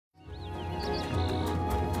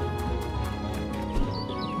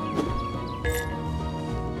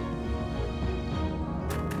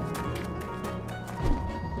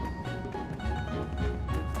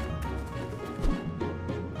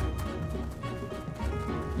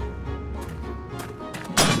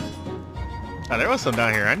Oh, there was some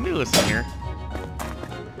down here. I knew it was in here.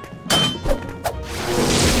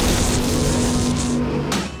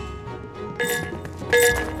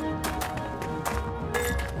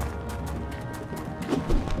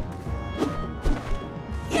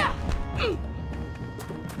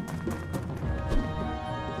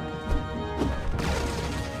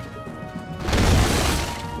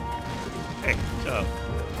 Hey, go.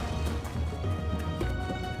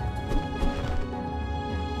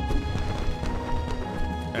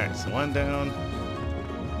 Alright, so one down.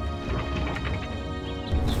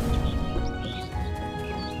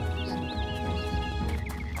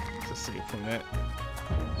 Let's see from that.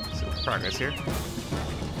 So progress here.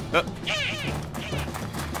 Oh!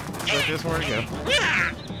 Looks like there's more to go.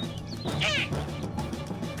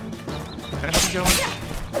 How's it going?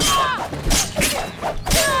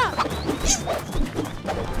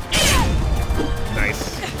 Nice.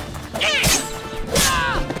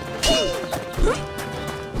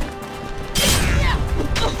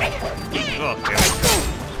 Oh, damn it.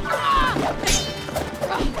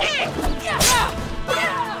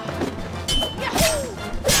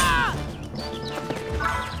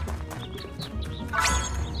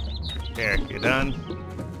 There, you're done.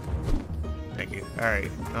 Thank you.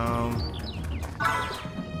 Alright,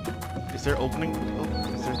 is there opening? Oh,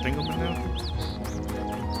 is there a thing open now?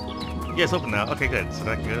 Yeah, it's open now. Okay, good. So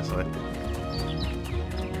that can go this way.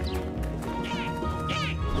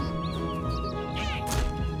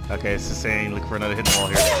 Okay, it's just saying look for another hidden wall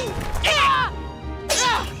here.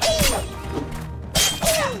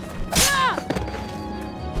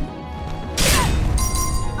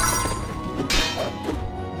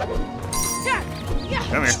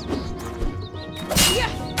 Come here.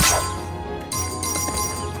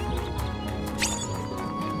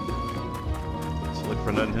 So look for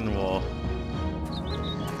another hidden wall.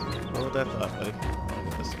 What would that thought, buddy? I'll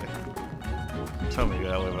go this way. Tell me to go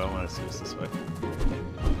that way, but I want to see what's this way.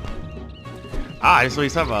 Ah, that's what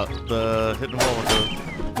he's talking about. The hidden wall with the...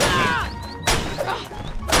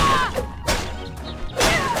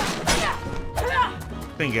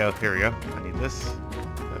 Bingo. Here we go. I need this.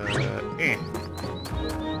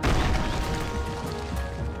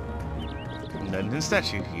 Dungeon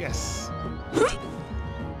statue. Yes.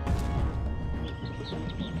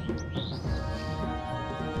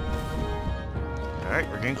 Alright,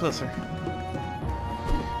 we're getting closer.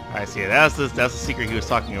 Alright, so yeah, that's the secret he was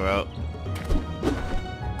talking about.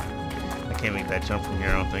 I can't make that jump from here,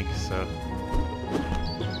 I don't think, so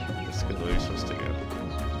let's go where you're supposed to go.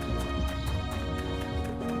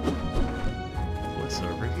 What's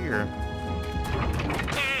over here?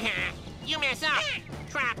 You mess up!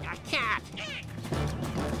 Trapped a cat!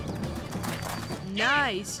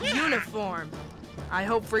 Nice uniform. I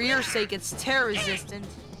hope for your sake it's tear resistant.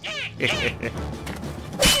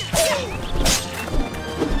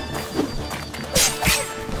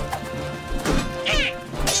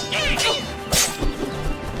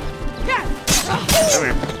 Come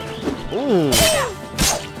here. Ooh.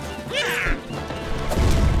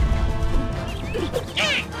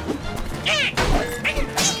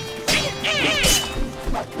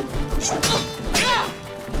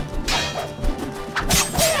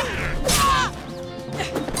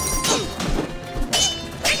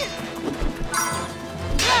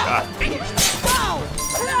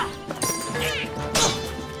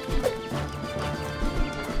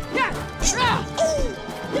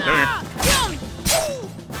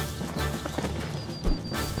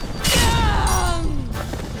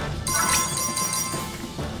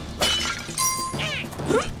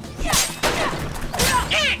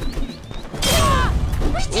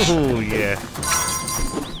 Oh yeah.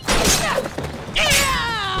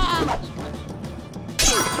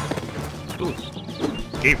 Ooh.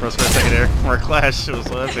 Gave for us for a second there. Our clash was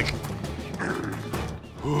so epic.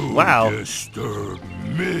 Who wow. Disturb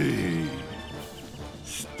me?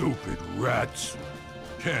 Stupid rats.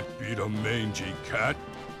 Can't beat a mangy cat.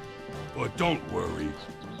 But don't worry.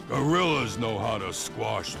 Gorillas know how to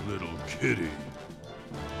squash little kitty.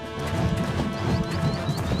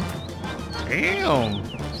 Damn.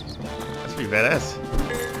 That's pretty badass.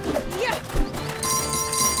 Yeah.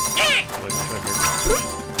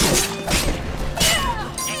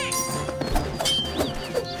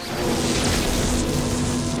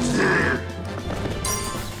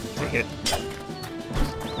 Take it.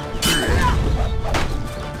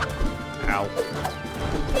 Ow.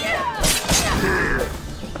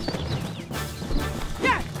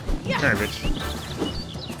 Turn, bitch.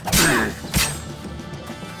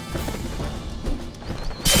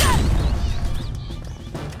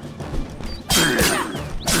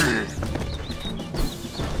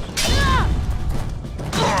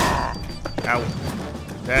 Ow.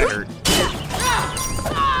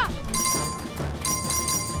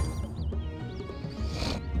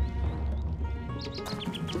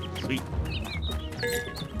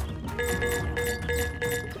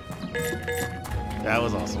 That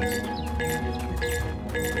was awesome.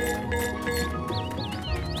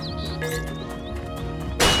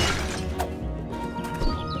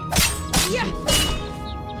 Yeah.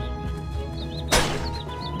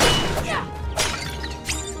 Yeah.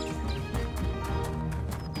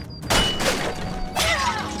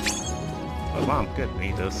 Oh, Mom, good. I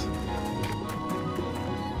need those.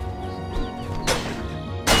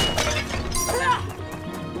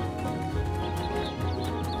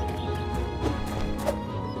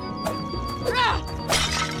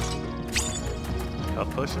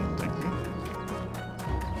 Health potion, thank you.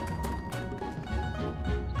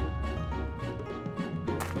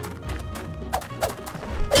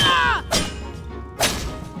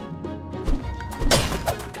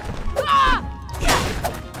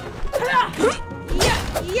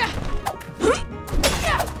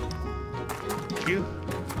 Thank you.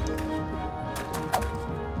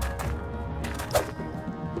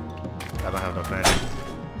 I don't have enough magic.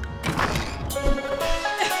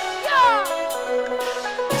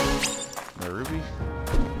 A ruby?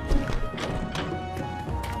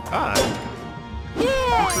 Ah!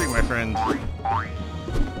 You're free, my friend.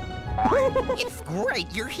 It's great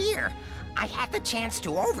you're here. I had the chance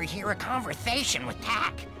to overhear a conversation with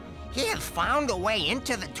Tak. He has found a way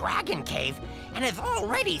into the Dragon Cave and has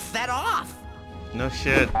already set off. No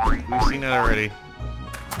shit. We've seen that already.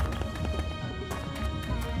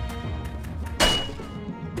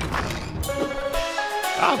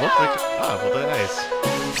 Ah, both the nice.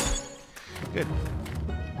 Good.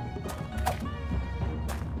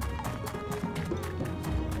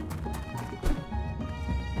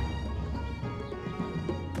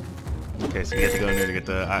 Okay, so we have to go in there to get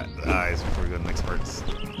the eyes before we go to the next parts.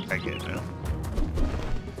 I get it now.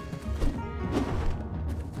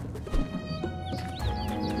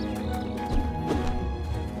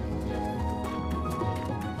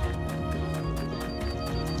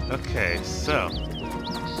 Okay, so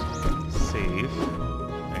save.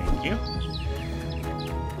 Thank you.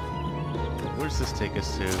 Where does this take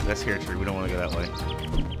us to? That's here, tree. We don't want to go that way.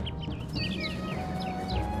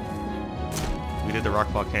 We did the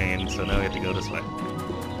Rockfall Canyon, so now we have to go this way.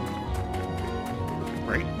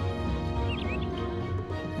 Right?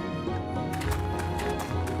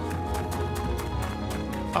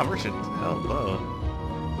 Oh, Merchant. Hello.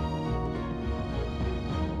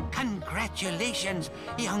 Congratulations,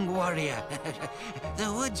 young warrior.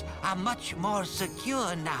 The woods are much more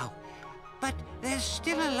secure now. But there's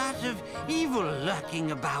still a lot of evil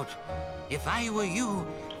lurking about. If I were you,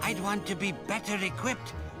 I'd want to be better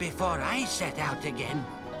equipped before I set out again.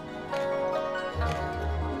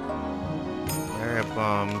 Area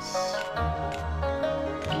bombs.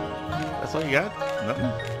 That's all you got?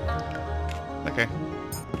 Nothing? Okay.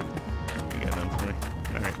 You got none for me.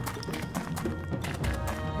 Alright.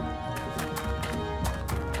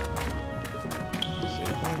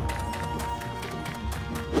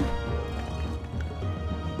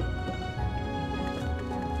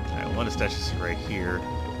 Alright, one of the stashes is right here.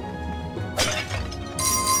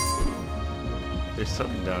 There's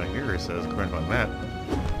something down here, it says, according to my map.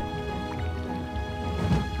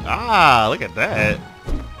 Ah, look at that.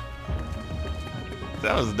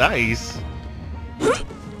 That was nice.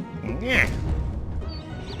 Yeah.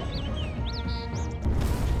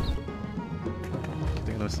 I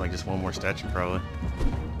think it's like just one more statue, probably.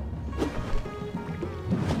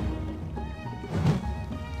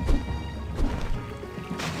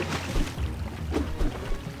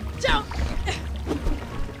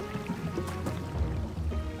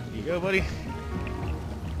 You go, buddy.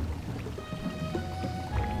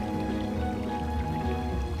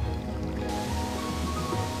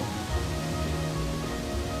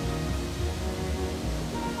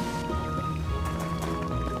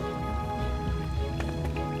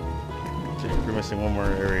 We're missing one more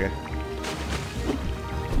area.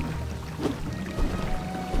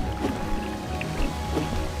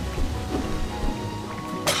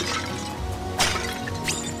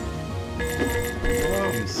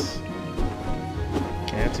 Drums.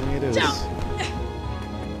 Yeah, to me it is.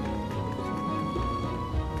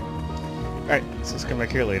 Alright, so let's come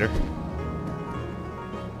back here later.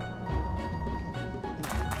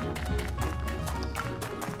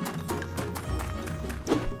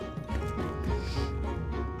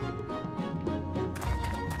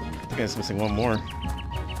 I think it's missing one more.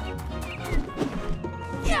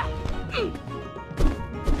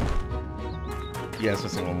 Yeah, it's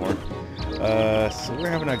missing one more. So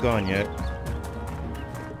where haven't I gone yet?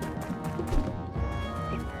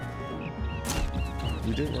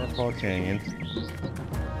 We did Rockfall Canyon.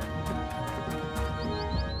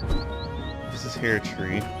 This is pear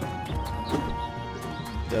tree.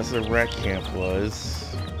 That's where rat camp was.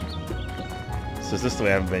 So is this the way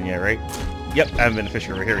I haven't been yet, right? Yep, I haven't been to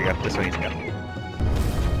Fisher River. Here we go. This way needs to go.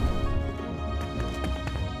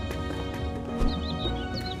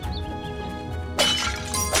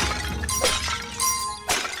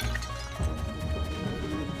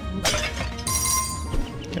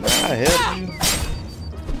 Can I help you?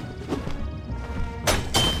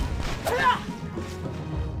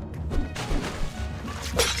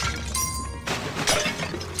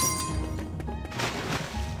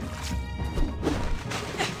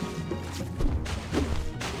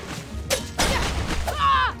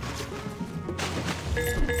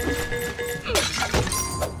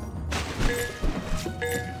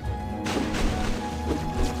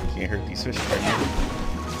 Can't hurt these fish right now.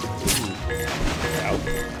 Ow.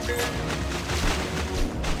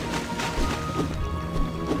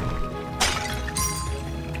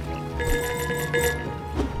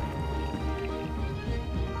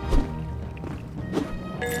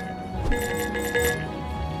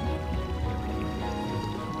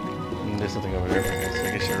 There's something over there. Let's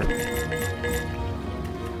make sure.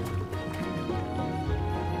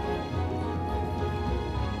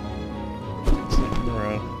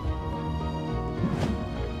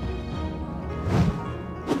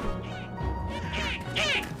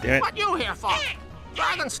 Damn it. What you here for?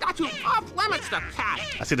 Dragon statue off limits to cat.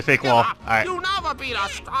 I see the fake Give wall. up. Alright. You never beat a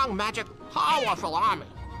strong magic, powerful army.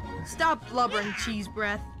 Stop blubbering, cheese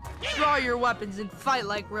breath. Draw your weapons and fight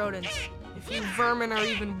like rodents. If you vermin are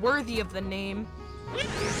even worthy of the name.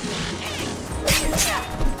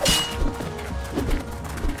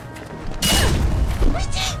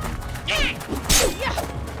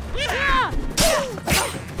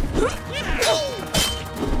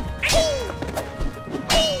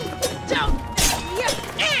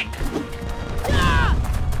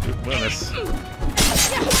 Witness.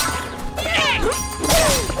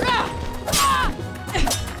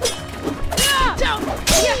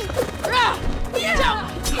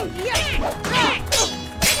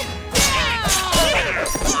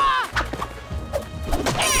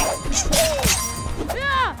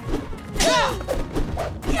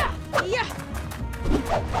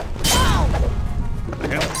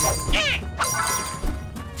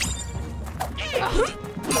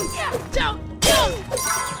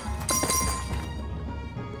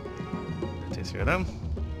 Takes care of them.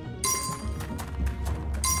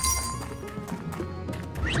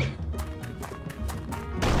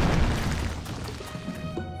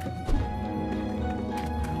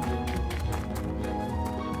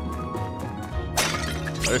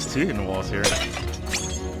 There's two hidden walls here.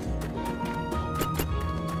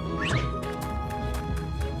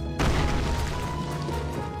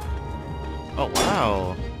 Oh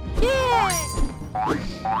wow.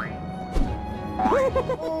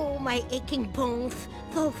 Oh, my aching bones.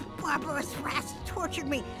 Those barbarous rats tortured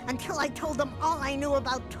me until I told them all I knew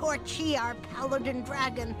about Torchi, our paladin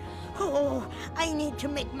dragon. Oh, I need to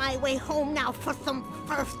make my way home now for some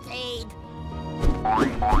first aid.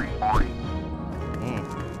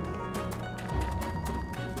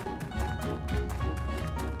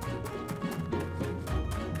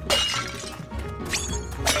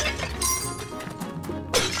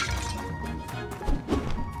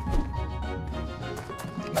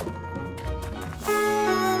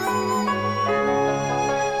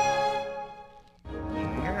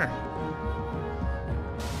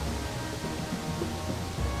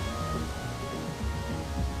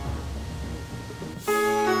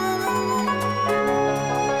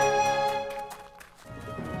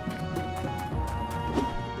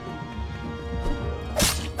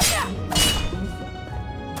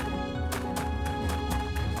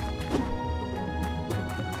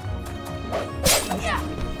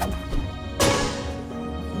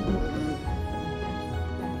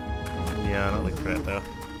 Yeah, I don't look for that though.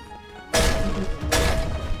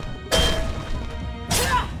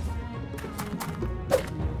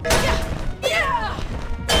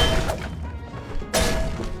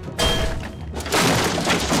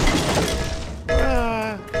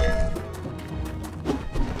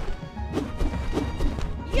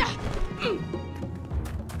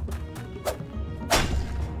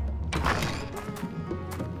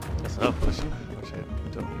 That's an up potion, which I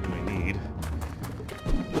don't really need.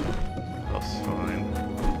 That's fine.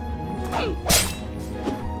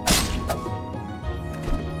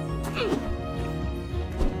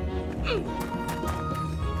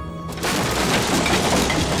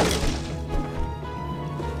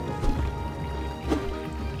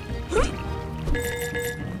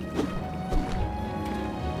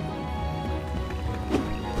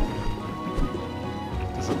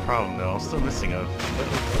 There's a problem though. still missing of?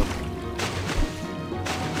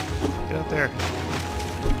 Get out there.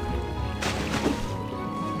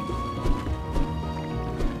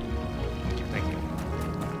 Thank you.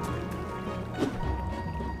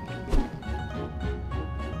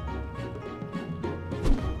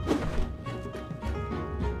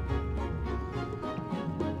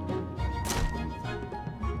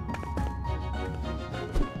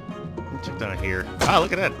 Check down here. Ah,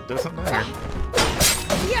 look at that. There's something down here.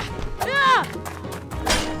 Yeah! Yeah!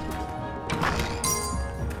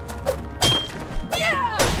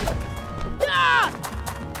 Yeah!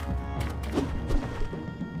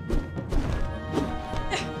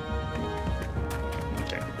 Yeah!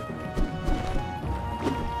 Okay.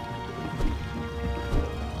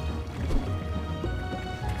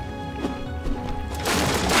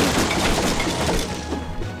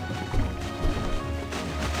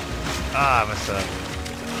 Ah, I messed up.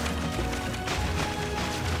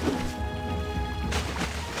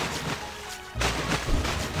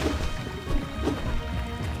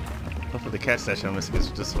 Hopefully the cat statue I'm missing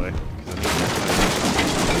is this way. 'Cause I need this way.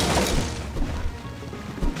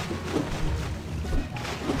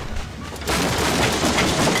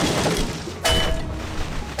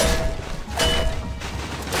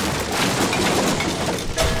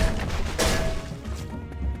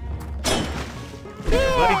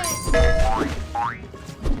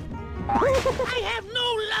 I have no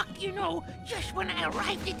luck, you know. Just when I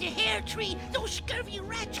arrived at the hair tree, those scurvy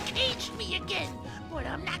rats caged me again. But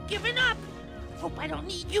I'm not giving up. Hope I don't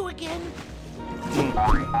need you again.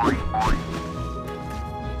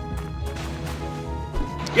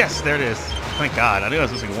 Yes, there it is. Thank God. I knew I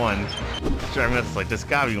was missing one. Sure, I mean, it's like, there's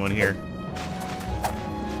gotta be one here.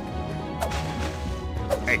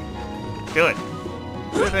 Hey, do it.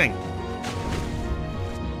 Do the thing.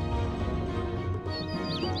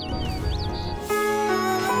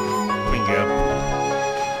 Bingo.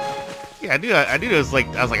 Yeah, I knew it was like,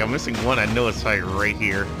 I was like, I'm missing one. I know it's like right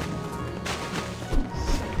here.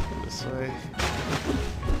 This way.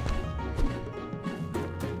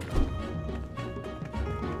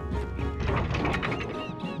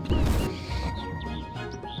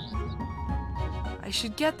 I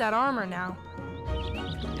should get that armor now.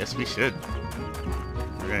 Yes, we should.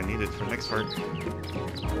 We're gonna need it for next part.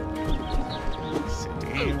 Save the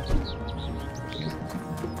game.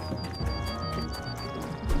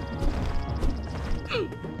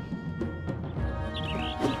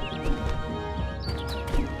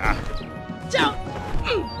 Ah. Down!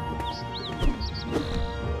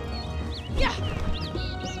 Yeah!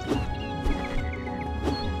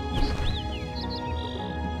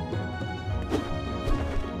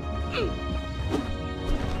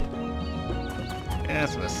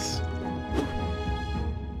 Yes, miss.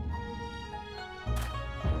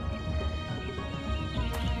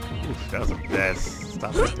 Oof, that was a bad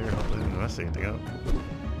stop right there. Hopefully I didn't mess anything up.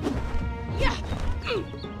 Yeah!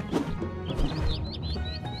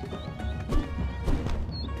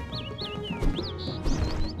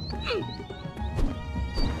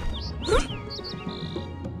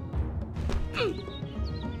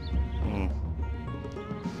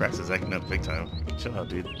 Frax is acting up big time. Chill out,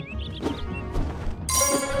 dude.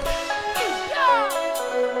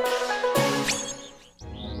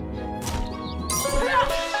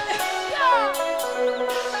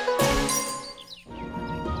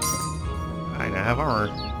 I now have armor.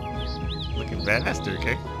 Looking badass there,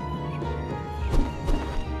 okay?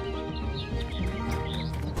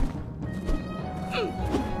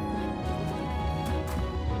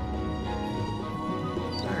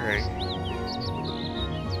 Alright.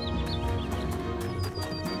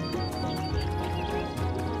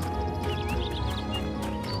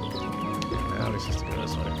 Now we're supposed to go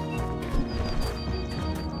this way.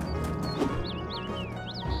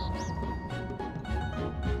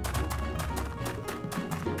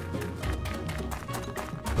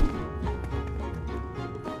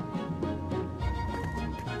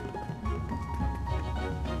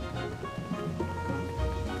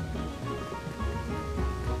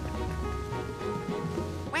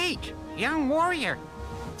 Wait, young warrior.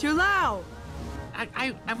 Too loud!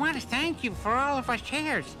 I want to thank you for all of our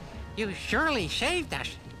shares. You surely saved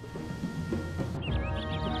us.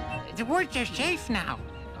 The woods are safe now.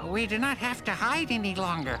 We do not have to hide any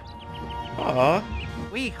longer. Aww.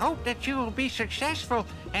 We hope that you will be successful,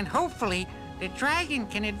 and hopefully the dragon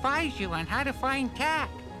can advise you on how to find Tack.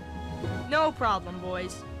 No problem,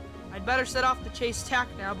 boys. I'd better set off to chase Tack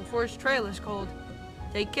now before his trail is cold.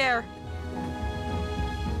 Take care.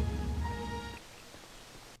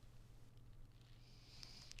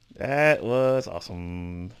 That was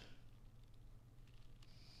awesome.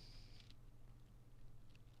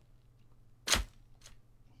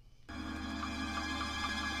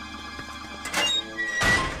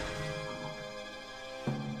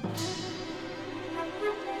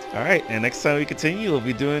 Alright, and next time we continue, we'll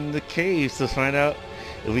be doing the caves to find out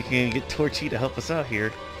if we can get Torchy to help us out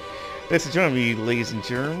here. Thanks for joining me, ladies and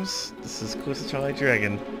germs. This is Cooliex the Charlie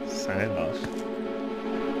Dragon, signing off.